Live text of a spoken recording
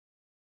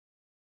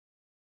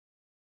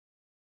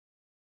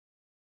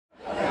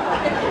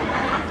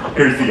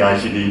Here's the eyes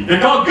you need. They're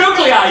called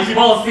googly eyes. You've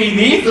all seen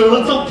these. They're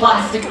little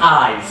plastic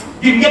eyes.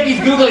 You can get these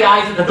googly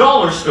eyes at the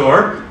dollar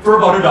store for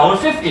about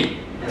 $1.50.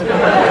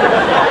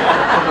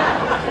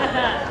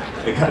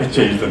 They gotta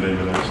change the name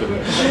of that shit.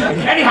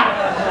 Anyhow,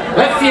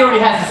 let's see what he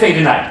has to say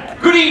tonight.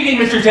 Good evening,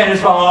 Mr.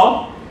 Tennis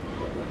Ball.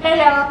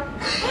 Hello.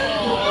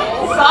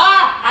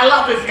 I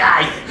love this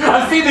guy.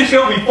 I've seen the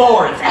show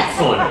before. It's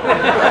excellent.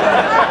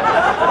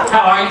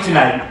 How are you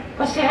tonight?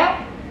 What's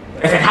that?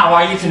 I said, how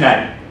are you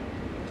tonight?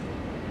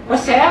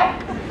 What's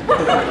that?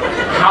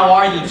 How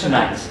are you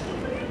tonight?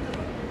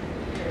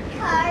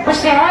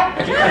 What's that?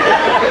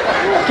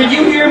 Can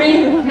you hear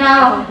me?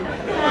 No.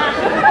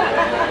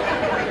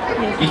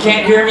 You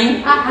can't hear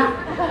me?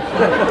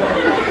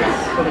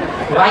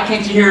 Why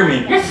can't you hear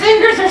me? Your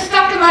fingers are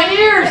stuck in my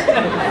ears.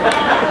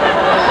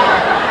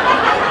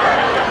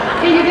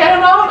 Can you get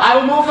them out? I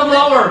will move them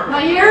lower.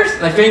 My ears?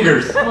 My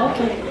fingers.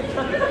 Okay.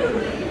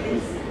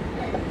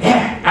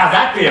 Yeah, how's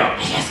that feel?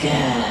 That's good.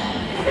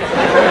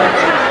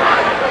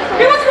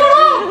 Hey, what's going on?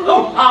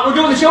 Oh, we're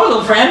doing the show,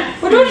 little friend.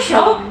 We're doing a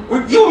show?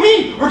 You and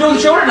me, we're doing the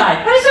show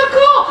tonight. That is so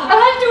cool. I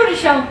like doing a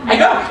show. I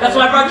know, that's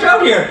why I brought you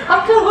out here.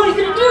 How cool. What are you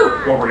going to do?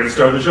 Well, we're going to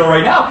start the show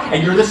right now,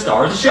 and you're the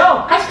star of the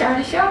show. I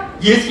started a show.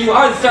 Yes, you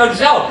are the star of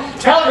the show.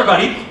 Tell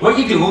everybody what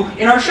you do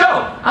in our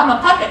show. I'm a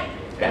puppet.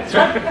 That's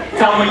right.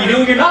 Tell them what you do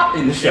when you're not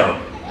in the show.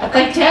 I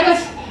play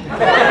tennis.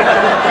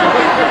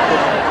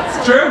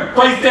 It's true.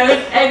 Plays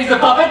tennis, and he's a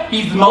puppet.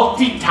 He's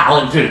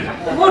multi-talented.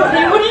 What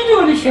do you do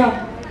in the show?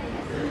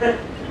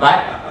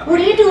 What? What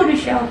do you do in the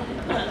show?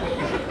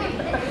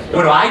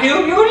 What do I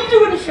do? What do you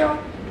do in the show?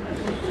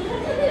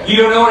 You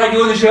don't know what I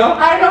do in the show?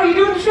 I don't know what you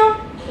do in the show.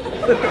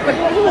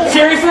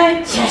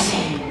 Seriously?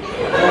 Seriously.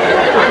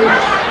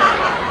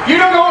 You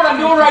don't know what I'm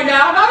doing right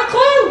now? Not a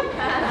clue.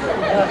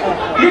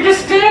 You're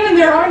just standing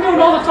there. I'm doing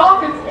all the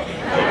talking.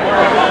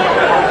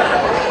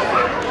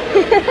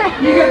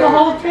 You get the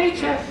whole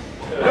paycheck.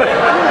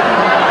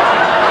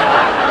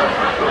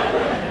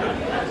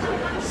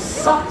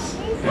 Sucks.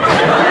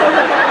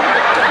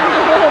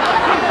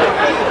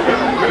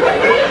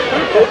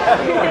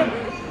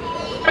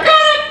 I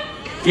got it!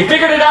 You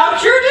figured it out?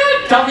 Sure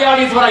did! Tell the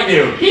audience what I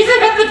do. He's a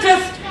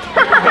hypnotist.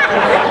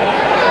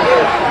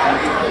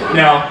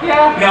 No.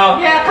 Yeah. No.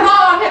 Yeah, come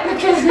on,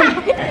 hypnotize me.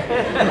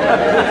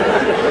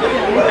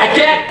 I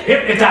can't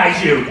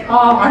hypnotize you.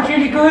 Oh, aren't you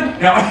any good?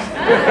 No.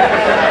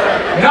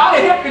 Not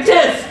a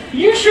hypnotist.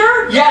 You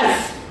sure?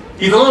 Yes.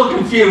 He's a little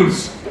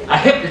confused. A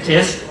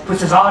hypnotist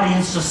puts his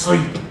audience to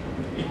sleep.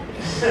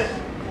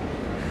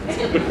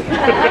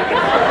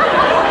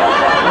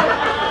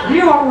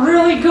 You are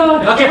really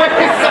good. Okay, wait.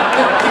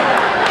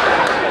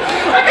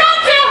 I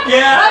got you!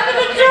 Yeah. I did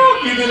a joke!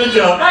 You did a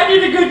joke. I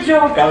did a good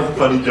joke. That was a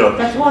funny joke.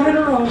 That's one in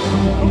a row.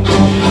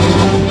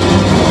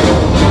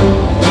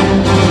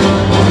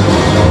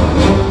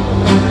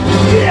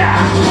 Yeah.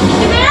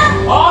 You there?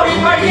 Oh,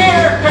 he's right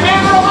here.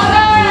 Commander Wale!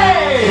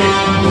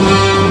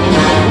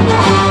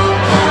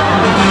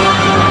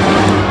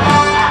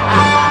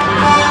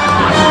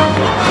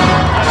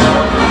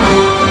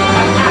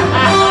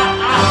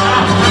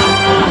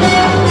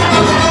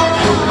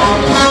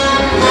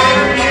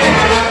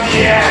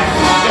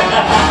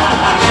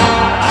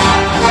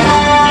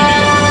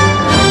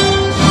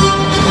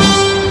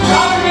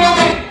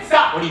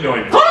 Stop! What are you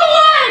doing? Put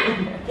away!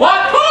 What?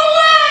 Put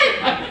away!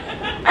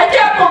 I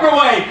can't put him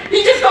away!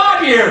 He just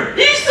got here!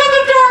 He's to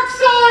the dark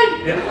side!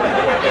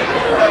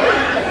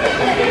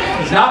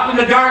 He's not from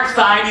the dark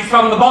side, he's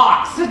from the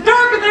box. It's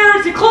dark in there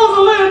as you close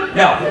the lid.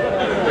 No.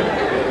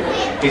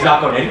 He's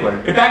not going anywhere.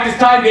 In fact, it's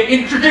time to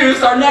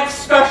introduce our next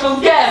special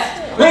guest.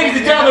 Ladies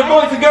and gentlemen,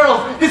 boys and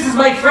girls, this is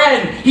my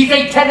friend. He's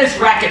a tennis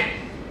racket.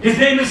 His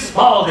name is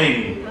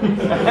Spalding.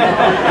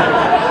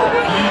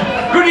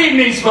 Good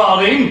evening,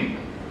 Spalding.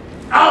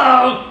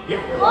 Hello.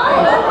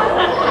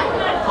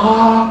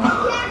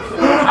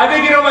 I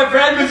think you know my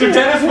friend, Mr.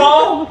 Tennis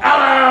Ball.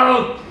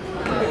 Hello.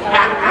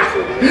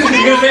 You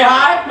gonna say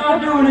hi?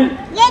 Not doing it.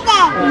 You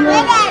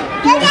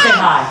gonna say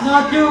hi?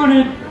 Not doing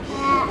it.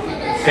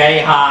 Say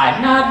hi.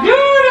 Not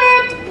doing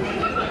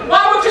it.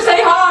 Why would you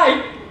say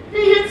hi?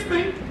 He hits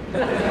me.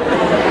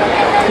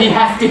 He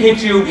has to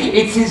hit you.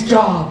 It's his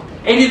job.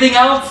 Anything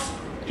else?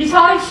 He's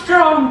high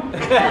strung.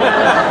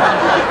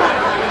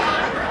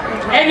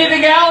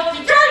 Anything else?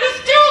 He tried to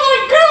steal my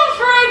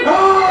girlfriend.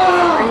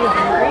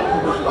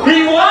 He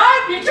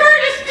what? He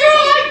tried to steal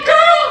my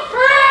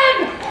girlfriend.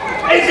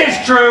 Is this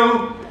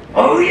true?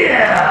 Oh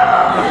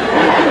yeah.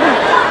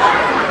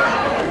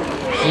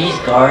 She's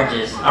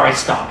gorgeous. All right,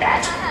 stop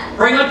that.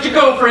 Bring up your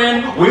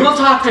girlfriend. We will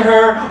talk to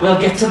her. We'll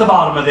get to the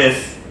bottom of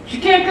this. She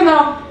can't come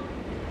out.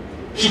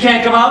 She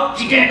can't come out?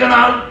 She can't come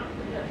out?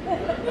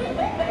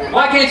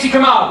 Why can't she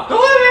come out? Go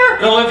live here.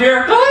 Go live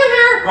here? Go live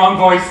here. Wrong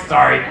voice,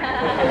 sorry.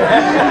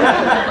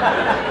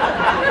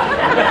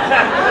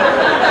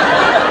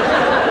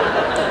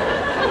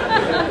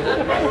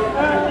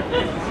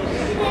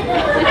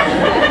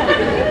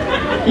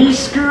 He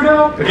screwed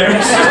up.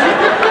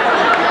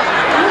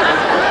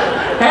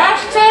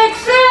 Hashtag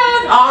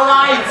sad. All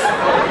right.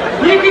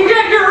 You can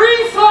get your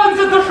refunds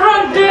at the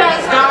front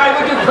desk. All right,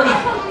 would you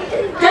please?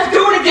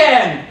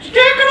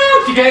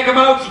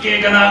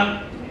 come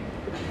out?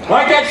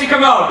 Why can't she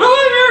come out? To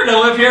live here, to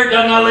live here,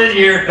 to not live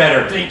here.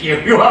 Better, thank you.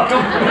 You're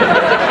welcome.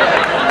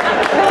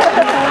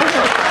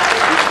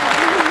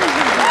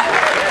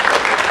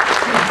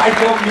 I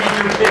don't need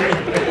your pity.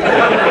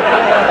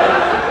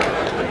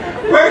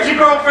 Where's your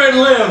girlfriend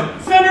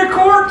live? Center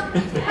Court.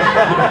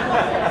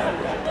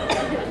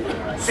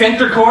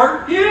 Center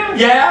Court? Yeah.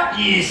 Yeah?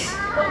 Yes.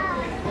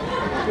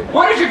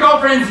 What is your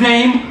girlfriend's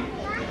name?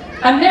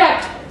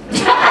 Annette.